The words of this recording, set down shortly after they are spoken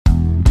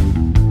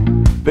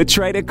The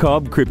Trader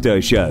Cobb Crypto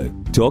Show,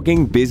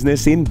 talking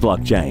business in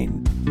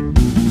blockchain.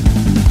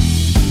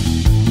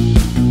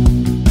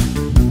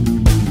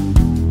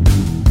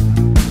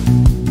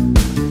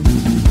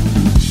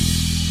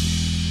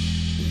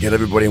 G'day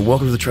everybody and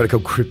welcome to the Trader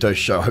Cobb Crypto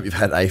Show. I hope you've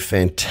had a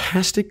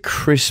fantastic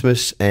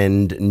Christmas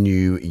and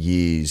New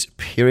Year's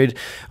period.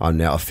 I'm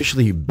now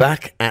officially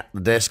back at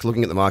the desk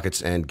looking at the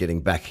markets and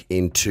getting back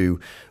into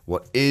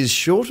what is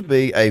sure to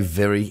be a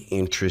very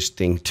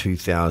interesting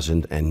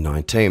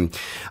 2019.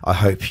 I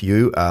hope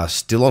you are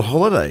still on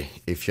holiday.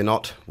 If you're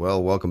not,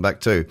 well, welcome back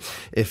too.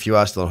 If you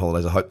are still on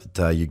holidays, I hope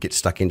that you get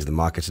stuck into the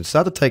markets and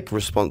start to take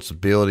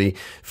responsibility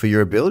for your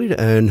ability to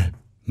earn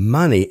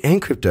money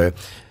and crypto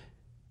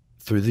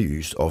through the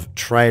use of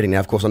trading.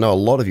 Now, of course, I know a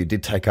lot of you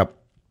did take up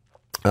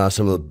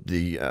some of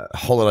the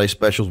holiday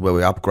specials where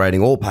we're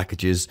upgrading all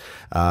packages.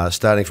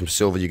 Starting from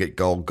silver, you get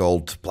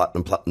gold to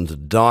platinum, platinum to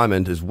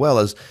diamond, as well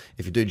as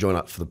if you do join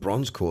up for the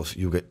bronze course,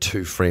 you'll get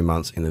 2 free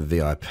months in the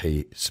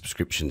VIP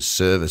subscription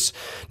service.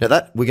 Now,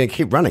 that we're going to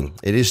keep running.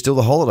 It is still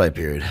the holiday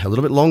period, a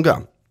little bit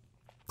longer.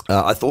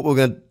 I thought we were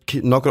going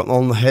to knock it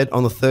on the head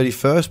on the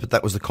 31st, but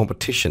that was the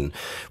competition,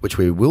 which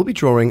we will be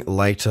drawing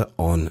later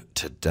on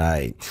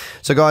today.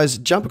 So guys,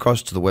 jump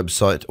across to the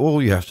website.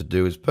 All you have to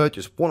do is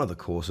purchase one of the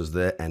courses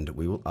there and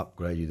we will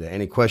upgrade you there.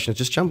 Any questions,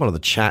 just jump onto the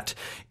chat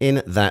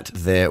in that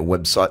there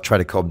website,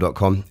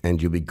 tradercobb.com,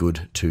 and you'll be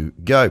good to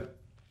go.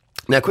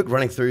 Now, quick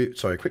run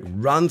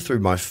through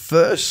my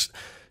first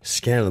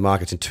scan of the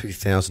markets in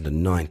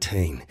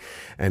 2019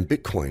 and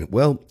Bitcoin.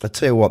 Well, I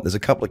tell you what, there's a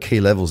couple of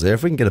key levels there.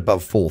 If we can get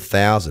above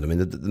 4,000, I mean,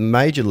 the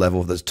major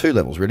level, there's 2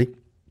 levels really.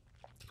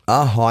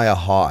 Our higher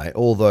high,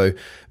 although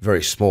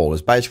very small,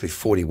 is basically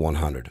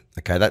 4,100.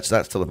 Okay, that's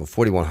the level,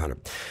 4,100.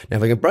 Now,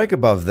 if we can break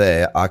above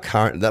there,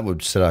 that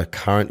would set our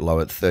current low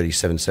at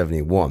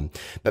 3,771.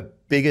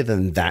 But bigger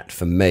than that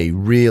for me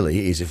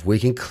really is if we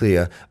can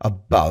clear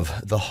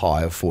above the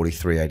high of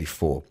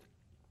 4,384.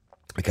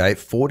 Okay,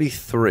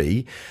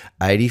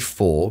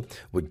 43.84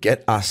 would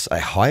get us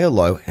a higher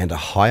low and a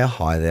higher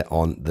high there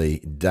on the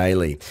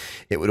daily.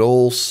 It would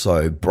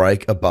also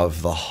break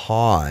above the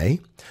high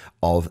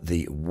of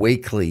the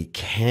weekly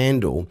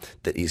candle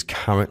that is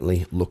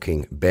currently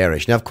looking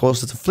bearish. Now, of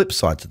course, there's a flip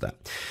side to that.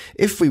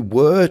 If we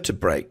were to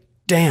break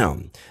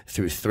down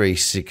through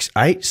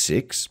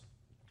 3686,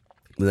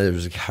 there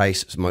is a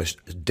case most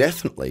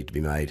definitely to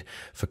be made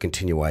for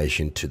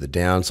continuation to the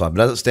downside.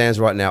 But as it stands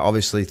right now,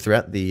 obviously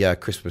throughout the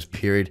Christmas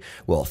period,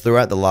 well,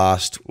 throughout the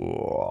last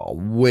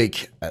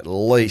week at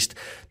least,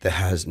 there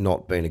has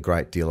not been a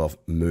great deal of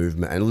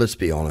movement. And let's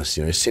be honest,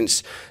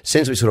 since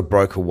we sort of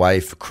broke away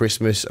for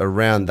Christmas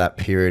around that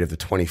period of the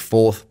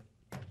 24th,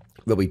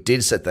 where we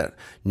did set that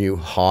new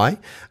high,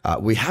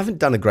 we haven't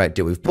done a great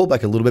deal. We've pulled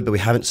back a little bit, but we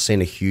haven't seen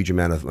a huge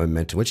amount of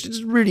momentum, which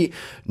is really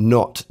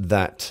not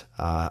that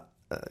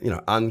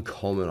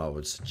uncommon, I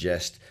would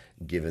suggest,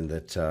 given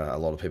that a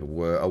lot of people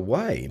were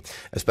away,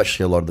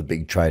 especially a lot of the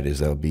big traders.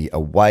 They'll be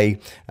away,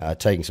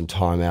 taking some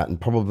time out, and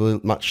probably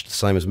much the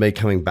same as me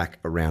coming back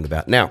around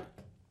about now.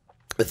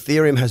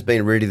 Ethereum has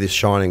been really this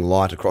shining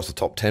light across the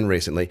top 10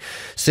 recently,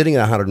 sitting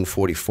at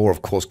 144,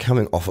 of course,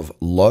 coming off of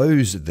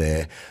lows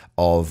there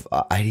of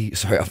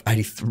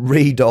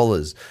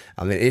 $83.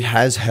 I mean, it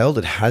has held,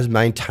 it has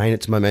maintained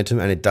its momentum,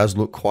 and it does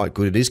look quite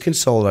good. It is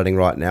consolidating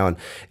right now, and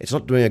it's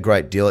not doing a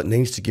great deal. It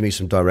needs to give me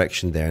some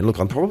direction there. And look,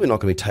 I'm probably not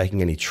going to be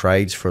taking any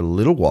trades for a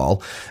little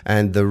while,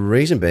 and the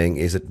reason being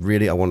is that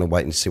really I want to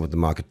wait and see what the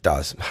market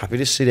does. I'm happy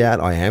to sit out.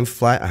 I am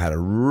flat. I had a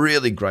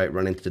really great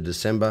run into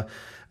December.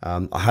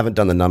 I haven't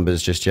done the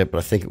numbers just yet, but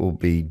I think it will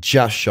be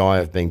just shy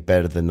of being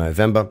better than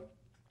November,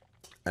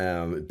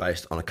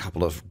 based on a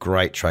couple of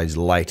great trades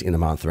late in the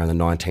month, around the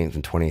 19th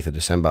and 20th of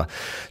December.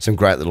 Some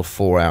great little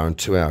 4-hour and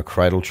 2-hour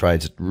cradle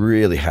trades that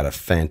really had a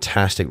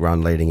fantastic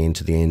run leading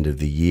into the end of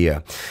the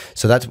year.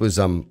 So that was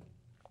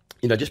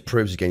just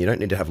proves again, you don't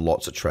need to have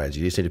lots of trades.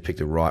 You just need to pick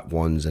the right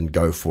ones and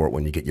go for it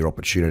when you get your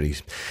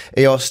opportunities.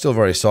 EOS still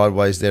very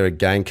sideways there.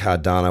 Again,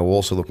 Cardano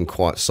also looking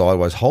quite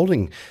sideways,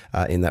 holding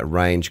in that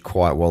range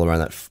quite well around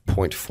that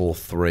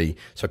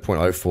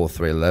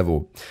 0.43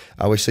 level.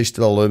 We see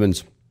still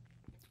Lumens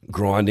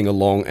grinding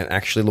along and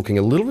actually looking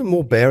a little bit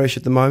more bearish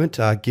at the moment,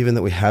 given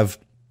that we have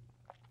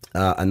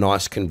a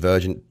nice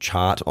convergent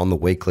chart on the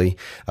weekly,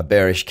 a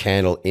bearish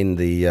candle in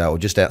the or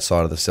just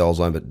outside of the sell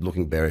zone, but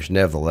looking bearish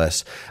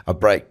nevertheless. A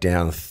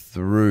breakdown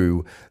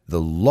through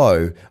the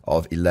low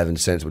of 11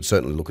 cents would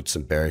certainly look at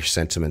some bearish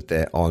sentiment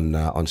there on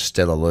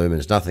Stellar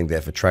Lumens. Nothing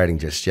there for trading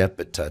just yet,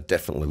 but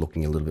definitely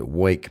looking a little bit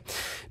weak.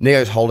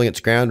 Neo's holding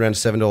its ground around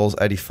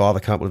 $7.85. I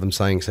can't believe I'm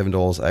saying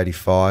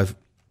 $7.85.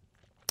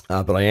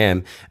 But I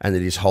am, and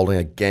it is holding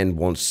again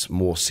once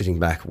more, sitting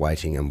back,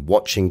 waiting and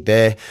watching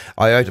there.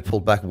 IOTA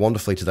pulled back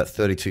wonderfully to that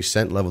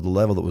 32-cent level, the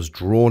level that was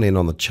drawn in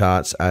on the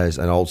charts as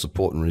an old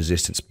support and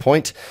resistance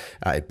point.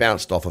 It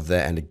bounced off of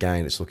there, and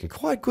again, it's looking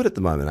quite good at the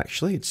moment,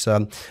 actually. It's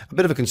a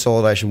bit of a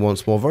consolidation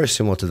once more, very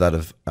similar to that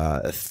of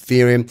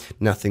Ethereum.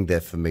 Nothing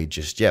there for me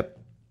just yet.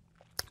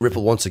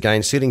 Ripple once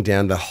again sitting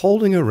down. They're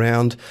holding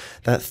around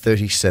that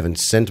 37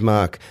 cent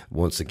mark.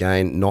 Once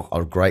again, not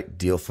a great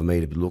deal for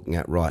me to be looking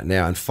at right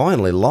now. And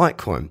finally,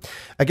 Litecoin.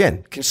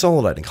 Again,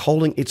 consolidating,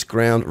 holding its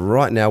ground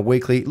right now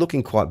weekly,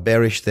 looking quite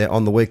bearish there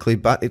on the weekly,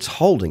 but it's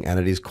holding and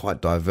it is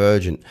quite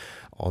divergent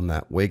on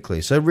that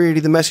weekly. So really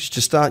the message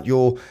to start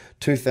your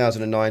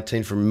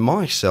 2019 from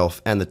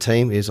myself and the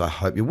team is I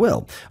hope you're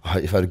well. I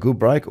hope you've had a good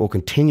break or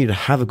continue to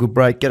have a good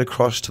break. Get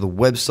across to the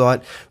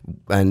website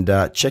and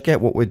check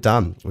out what we've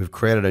done. We've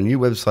created a new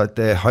website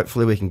there.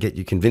 Hopefully we can get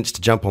you convinced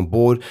to jump on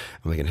board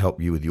and we can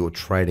help you with your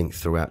trading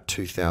throughout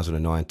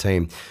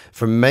 2019.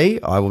 From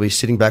me, I will be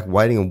sitting back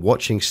waiting and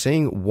watching,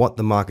 seeing what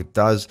the market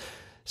does,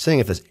 seeing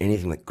if there's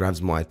anything that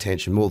grabs my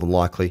attention. More than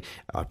likely,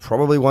 I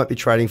probably won't be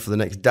trading for the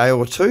next day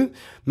or two,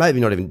 maybe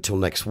not even until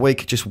next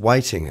week, just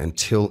waiting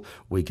until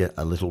we get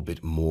a little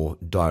bit more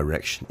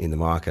direction in the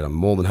market. I'm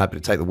more than happy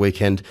to take the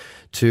weekend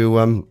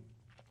to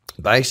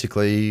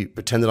basically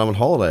pretend that I'm on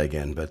holiday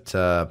again, but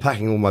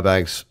packing all my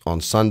bags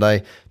on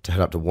Sunday to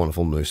head up to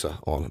wonderful Noosa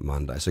on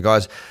Monday. So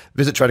guys,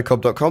 visit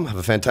tradercobb.com, have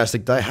a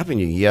fantastic day, Happy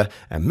New Year,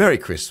 and Merry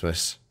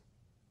Christmas.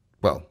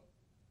 Well,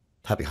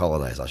 happy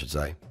holidays, I should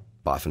say.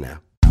 Bye for now.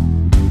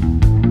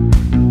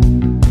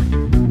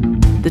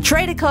 The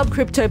Trader Cobb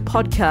Crypto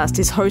Podcast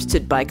is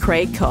hosted by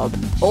Craig Cobb.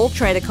 All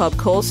Trader Cobb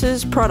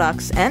courses,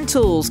 products, and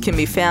tools can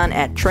be found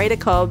at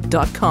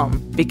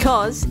tradercobb.com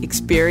because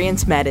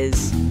experience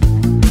matters.